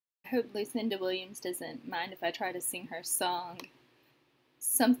hope Lucinda Williams doesn't mind if I try to sing her song.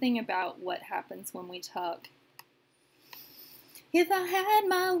 Something about what happens when we talk. If I had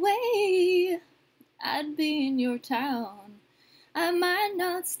my way, I'd be in your town. I might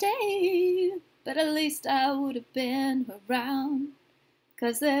not stay, but at least I would have been around.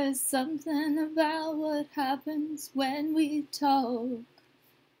 'Cause there's something about what happens when we talk.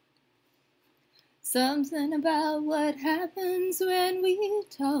 Something about what happens when we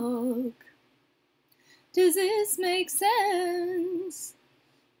talk. Does this make sense?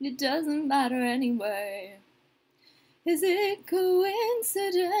 It doesn't matter anyway. Is it coincidence?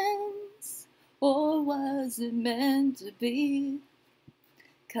 Or was it meant to be?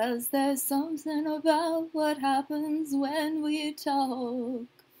 'Cause there's something about what happens when we talk.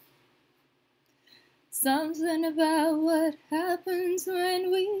 Something about what happens when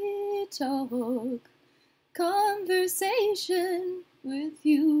we talk. Conversation with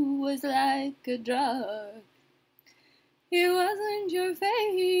you was like a drug. It wasn't your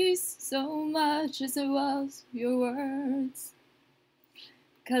face so much as it was your words.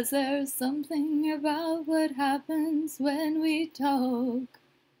 'Cause there's something about what happens when we talk.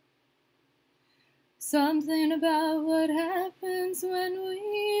 Something about what happens when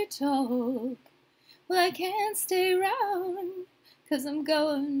we talk. Well, I can't stay around, 'cause I'm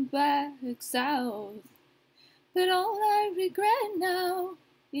going back south. But all I regret now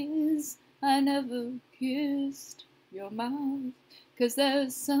is I never kissed your mouth. 'Cause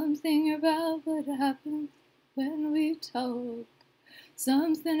there's something about what happens when we talk.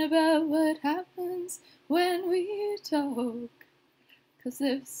 Something about what happens when we talk. 'Cause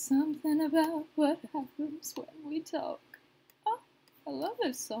there's something about what happens when we talk. Oh, I love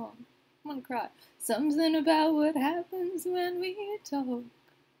this song. I'm gonna cry. Something about what happens when we talk.